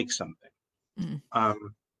make something.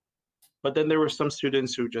 But then there were some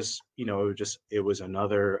students who just it was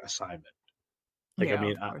another assignment. Like I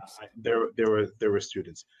mean, there were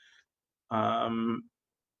students,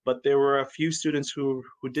 but there were a few students who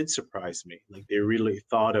did surprise me. Like they really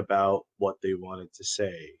thought about what they wanted to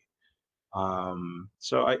say.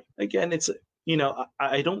 So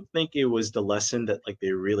I don't think it was the lesson that like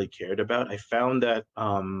they really cared about. I found that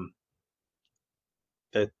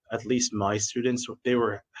that at least my students,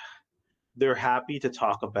 they're happy to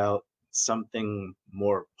talk about something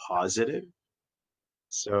more positive.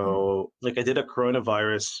 So like I did a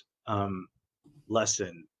coronavirus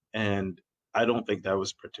lesson, and I don't think that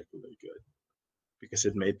was particularly good because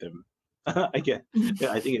it made them again,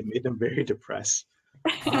 yeah, I think it made them very depressed.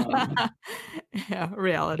 Um, Yeah,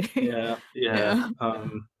 reality. yeah, yeah. Yeah.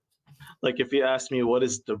 Like if you ask me what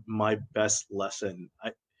is my best lesson,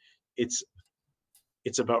 it's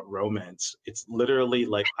it's about romance. It's literally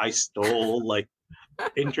like I stole like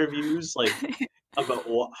interviews like about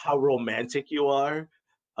how romantic you are,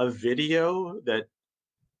 a video that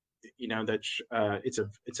it's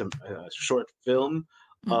a short film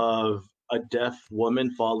Mm. of a deaf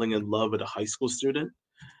woman falling in love with a high school student.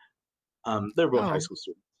 They're both high Oh. school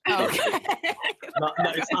students. Oh, Yeah, okay. not,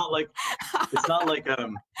 it's not like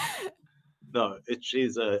no,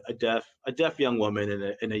 she's a deaf young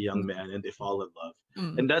woman and a young man, and they fall in love,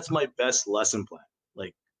 Mm. and that's my best lesson plan.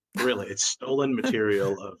 Like really, it's stolen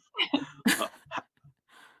material of. Uh,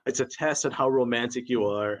 it's a test on how romantic you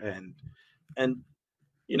are, and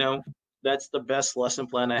you know that's the best lesson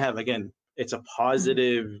plan I have. Again, it's a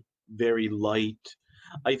positive, very light.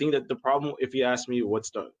 I think that the problem, if you ask me,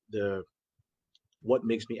 what's the what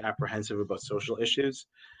makes me apprehensive about social issues,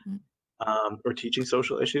 Mm. or teaching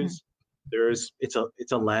social issues, it's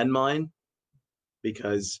a landmine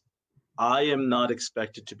because I am not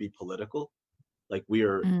expected to be political. Like we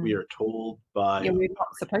are told by Yeah, we're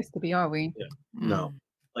not supposed to be, are we? yeah, no,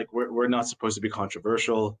 like we're not supposed to be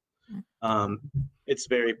controversial. Mm. Um, it's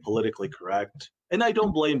very politically correct, and I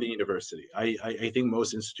don't blame the university. I think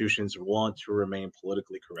most institutions want to remain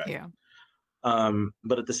politically correct. Yeah.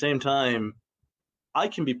 But at the same time, I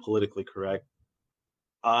can be politically correct.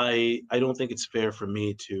 I don't think it's fair for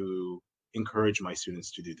me to encourage my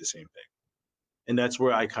students to do the same thing. And that's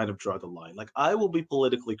where I kind of draw the line. Like I will be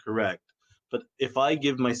politically correct, but if I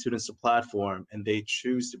give my students a platform and they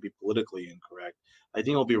choose to be politically incorrect, I think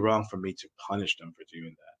it'll be wrong for me to punish them for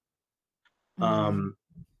doing that.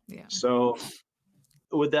 Yeah. So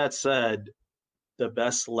with that said, the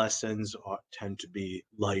best lessons tend to be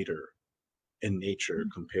lighter in nature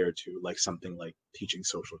compared to like something like teaching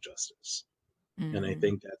social justice. And I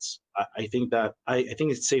think I think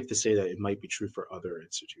it's safe to say that it might be true for other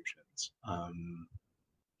institutions.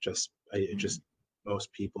 Just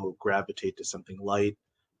most people gravitate to something light,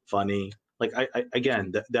 funny. Like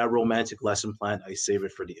again, that romantic lesson plan, I save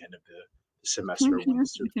it for the end of the semester when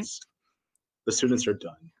the students are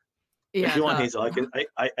done. Yeah. If you want, Hazel,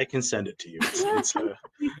 I can send it to you. It's No,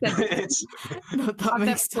 that I've never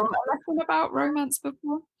makes sense. thought a lesson about romance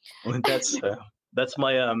before. that's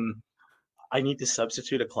my I need to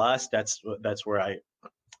substitute a class. That's where I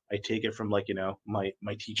take it from, like my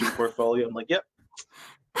teaching portfolio. I'm like, yep,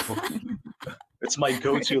 it's my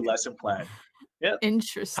go-to lesson plan. Yeah.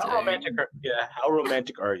 Interesting. How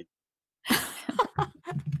romantic are you?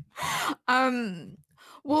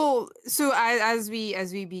 Well, so as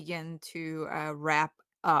we begin to wrap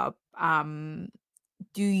up,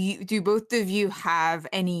 do both of you have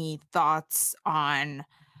any thoughts on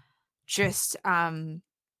just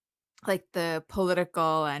like the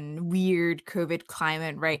political and weird COVID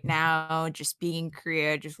climate right now, just being in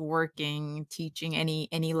Korea, just working, teaching?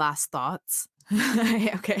 Any last thoughts?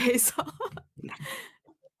 Okay, so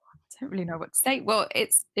Don't really know what to say. Well,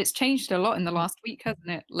 it's changed a lot in the last week, hasn't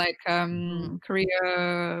it? Like Korea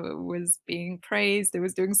was being praised, it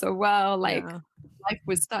was doing so well, like yeah. life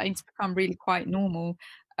was starting to become really quite normal.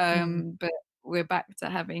 But we're back to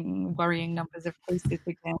having worrying numbers of cases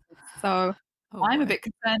again. So I'm a bit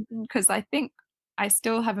concerned because I think I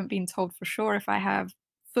still haven't been told for sure if I have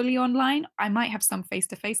fully online. I might have some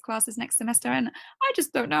face-to-face classes next semester, and I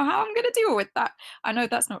just don't know how I'm going to deal with that. I know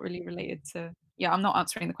that's not really related to, yeah, I'm not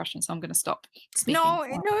answering the question, so I'm going to stop speaking. No,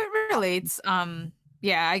 it relates.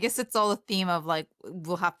 Yeah, I guess it's all a theme of like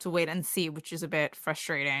we'll have to wait and see, which is a bit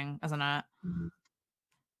frustrating, isn't it?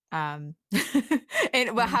 And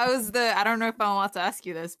but how's I don't know if I'm allowed to ask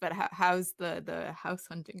you this, but how's the house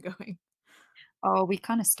hunting going? Oh, we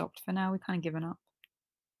kind of stopped for now. We kind of given up.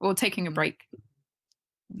 We're taking a break.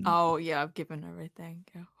 Oh yeah, I've given everything.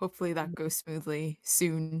 Yeah, hopefully that goes smoothly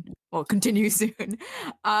soon. Well, continue soon.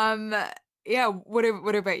 Yeah.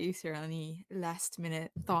 What about you, Cyril? Any last minute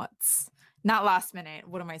thoughts? Not last minute.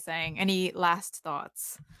 What am I saying? Any last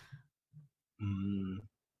thoughts?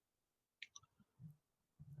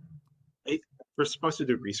 We're supposed to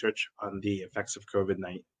do research on the effects of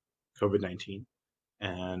COVID-19,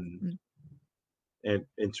 and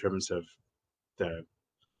in terms of the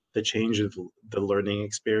the change of the learning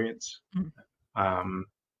experience. Mm.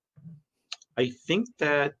 I think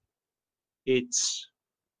that it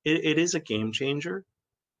is a game changer.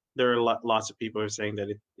 There are lots of people are saying that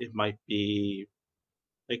it might be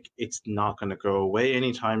like it's not going to go away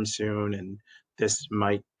anytime soon, and this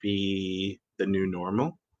might be the new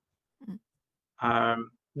normal.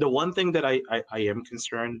 The one thing that I am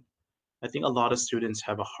concerned, I think a lot of students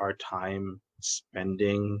have a hard time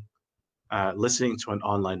listening to an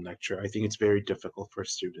online lecture. I think it's very difficult for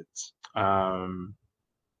students.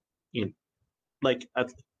 You know, like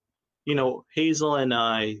Hazel and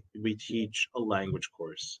I, we teach a language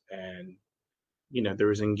course, and there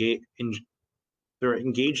are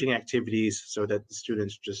engaging activities so that the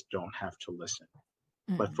students just don't have to listen.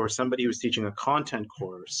 But for somebody who's teaching a content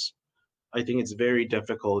course, I think it's very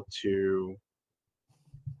difficult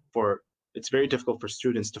for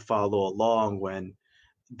students to follow along when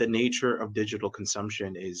the nature of digital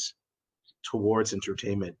consumption is towards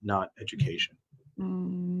entertainment, not education.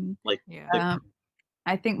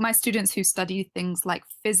 I think my students who study things like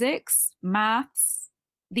physics, maths,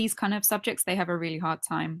 these kind of subjects, they have a really hard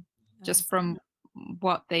time just from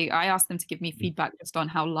what I asked them to give me feedback just on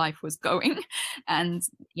how life was going. And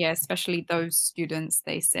yeah, especially those students,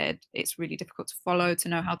 they said it's really difficult to follow, to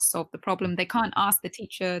know how to solve the problem. They can't ask the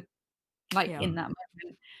teacher in that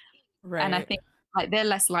moment. Right. And I think they're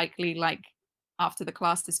less likely, after the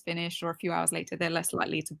class is finished or a few hours later, they're less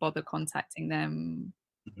likely to bother contacting them,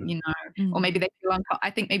 or maybe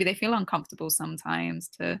I think maybe they feel uncomfortable sometimes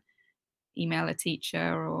to email a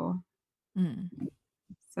teacher, or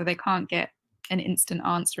so they can't get an instant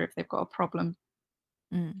answer if they've got a problem.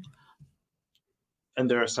 And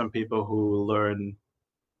there are some people who learn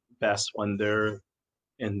best when they're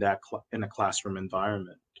in a classroom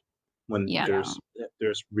environment, when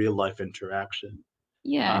there's real life interaction.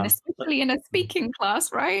 Yeah, and especially in a speaking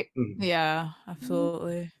class, right? Yeah,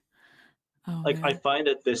 absolutely. I find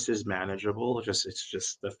that this is manageable. It's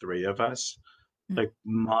just the three of us. Like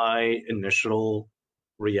my initial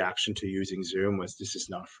reaction to using Zoom was, this is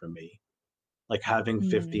not for me. Like having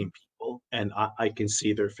 15 people and I can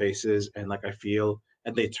see their faces and I feel,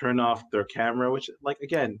 and they turn off their camera, which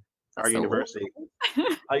again, our university,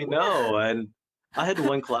 I know. And I had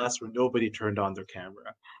one class where nobody turned on their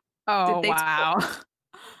camera. Oh, wow.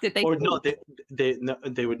 Did they? Or no, they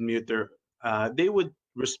would mute they would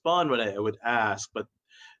respond when I would ask, but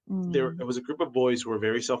there was a group of boys who were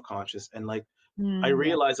very self-conscious, and I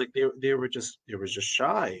realized they were just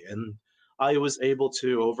shy, and I was able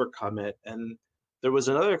to overcome it. And there was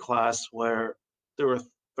another class where there were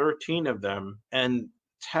 13 of them, and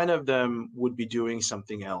 10 of them would be doing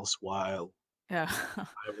something else while I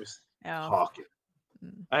was talking.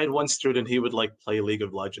 I had one student, he would play League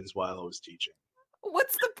of Legends while I was teaching.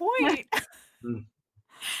 What's the point?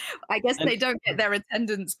 I guess they don't get their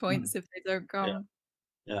attendance points if they don't come.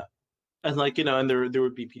 Yeah. And and there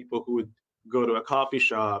would be people who would go to a coffee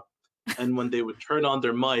shop, and when they would turn on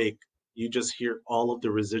their mic, you just hear all of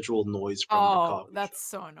the residual noise from the coffee shop. That's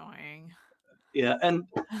so annoying. Yeah, and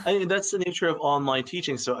I mean, that's the nature of online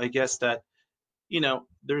teaching. So I guess that,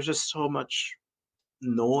 there's just so much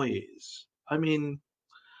noise. I mean,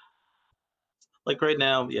 right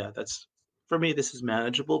now, for me, this is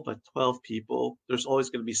manageable, but 12 people, there's always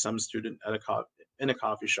going to be some student in a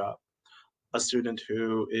coffee shop, a student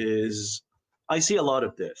who is, I see a lot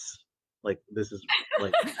of this. This is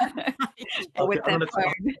with their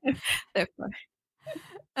phone.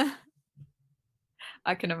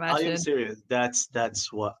 I can imagine. I am serious.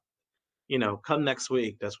 That's what, come next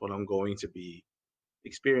week, that's what I'm going to be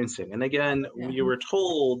experiencing. And again, we were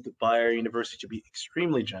told by our university to be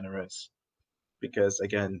extremely generous, because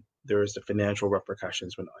again, there is the financial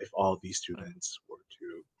repercussions if all these students were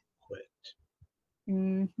to quit.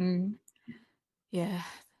 Yeah.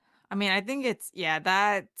 I mean, I think it's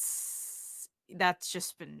that's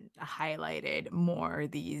just been highlighted more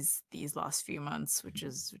these last few months, which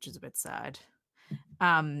is a bit sad.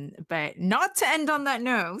 But not to end on that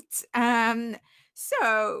note.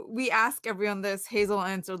 So we ask everyone this. Hazel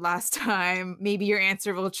answered last time. Maybe your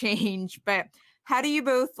answer will change, but how do you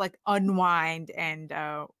both unwind and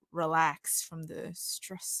relax from the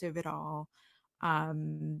stress of it all?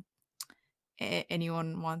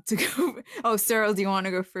 Anyone want to go? Oh, Cyril, do you want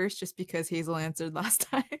to go first, just because Hazel answered last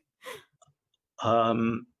time?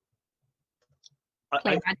 Play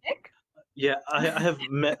magic. Yeah, I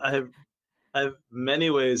have many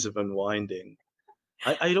ways of unwinding.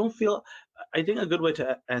 I don't feel. I think a good way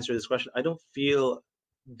to answer this question, I don't feel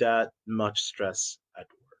that much stress at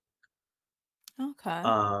work. Okay.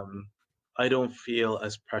 I don't feel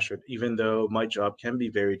as pressured, even though my job can be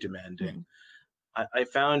very demanding. I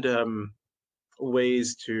found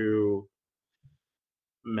ways to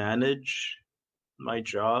manage my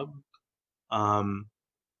job. Um,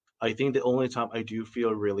 I think the only time I do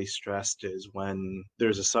feel really stressed is when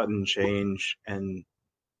there's a sudden change, and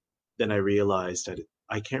then I realize that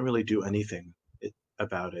I can't really do anything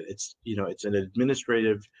about it. It's, it's an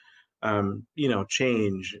administrative,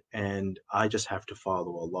 change, and I just have to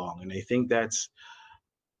follow along. And I think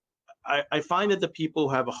I find that the people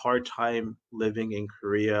who have a hard time living in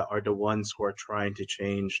Korea are the ones who are trying to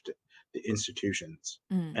change the institutions.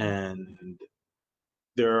 Mm. And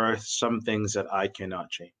there are some things that I cannot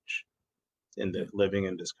change in living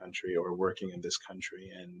in this country or working in this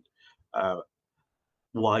country. And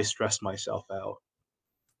why stress myself out?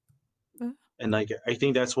 And like, I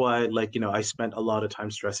think that's why, like, I spent a lot of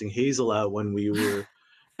time stressing Hazel out when we were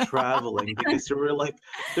traveling, because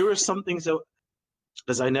there were some things that,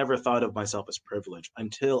 because I never thought of myself as privileged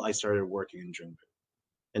until I started working in Jungbu.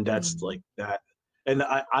 And that's like that. And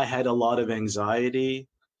I had a lot of anxiety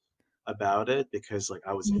about it, because like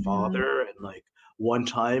I was a father, and like one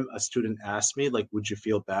time a student asked me, like, would you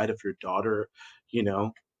feel bad if your daughter,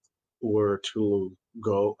 were to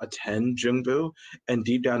go attend Jungbu? And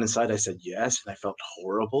deep down inside I said yes, and I felt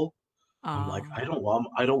horrible. I'm like, I don't want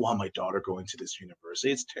my daughter going to this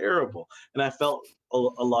university. It's terrible. And I felt a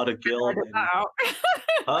lot of guilt.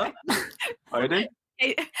 Huh? Pardon?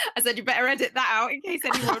 I said you better edit that out in case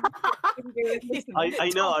anyone. I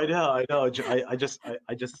know. I just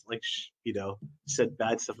like said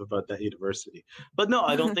bad stuff about that university. But no,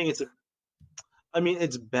 I don't think it's. I mean,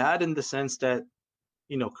 it's bad in the sense that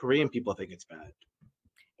Korean people think it's bad.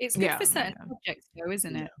 It's good for certain subjects, though,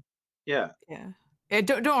 isn't it? Yeah.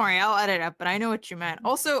 Don't worry, I'll edit up, but I know what you meant.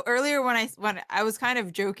 Also, earlier when I was kind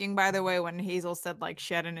of joking, by the way, when Hazel said like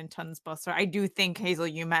she had an intense bus, so I do think, Hazel,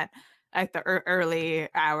 you meant at the early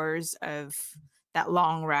hours of that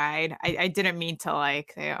long ride. I didn't mean to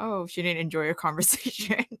like say, oh, she didn't enjoy your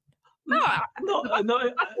conversation. No.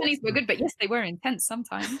 Funnies were good, but yes, they were intense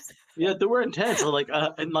sometimes. Yeah, they were intense. Like,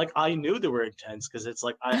 and like I knew they were intense, because it's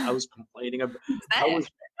like I was complaining about.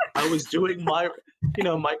 I was doing my,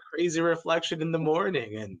 my crazy reflection in the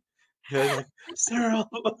morning, and like, Sarah,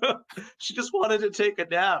 she just wanted to take a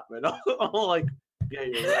nap, and I'm like, yeah,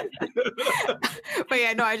 you're right. But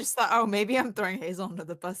yeah, no, I just thought, oh, maybe I'm throwing Hazel under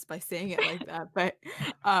the bus by saying it like that. But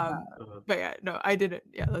yeah, no, I didn't.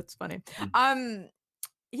 Yeah, that's funny.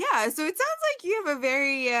 Yeah, so it sounds like you have a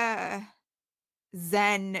very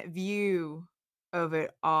zen view of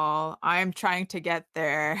it all. I'm trying to get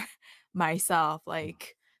there myself,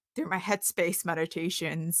 like through my headspace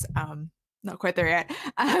meditations. Not quite there yet.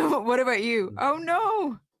 What about you? Oh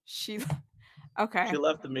no, okay. She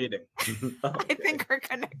left the meeting. I think her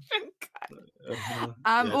connection cut.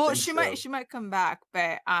 Well, she might come back,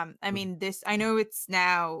 but I mean, I know it's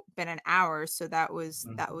now been an hour, so that was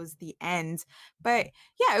the end. But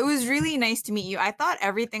yeah, it was really nice to meet you. I thought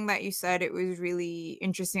everything that you said, it was really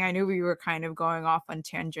interesting. I knew we were kind of going off on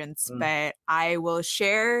tangents, but I will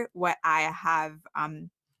share what I have.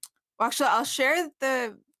 Well, actually, I'll share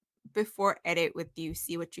the before edit with you,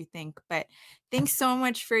 see what you think. But thanks so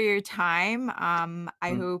much for your time.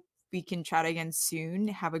 I hope we can chat again soon.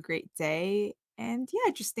 Have a great day, and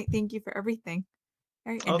yeah, just thank you for everything.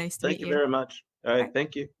 All right, and nice to meet you. Thank you very much. All right,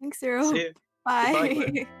 thank you. Thanks, Cyril. See you. Bye.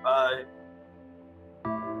 Goodbye, Bye.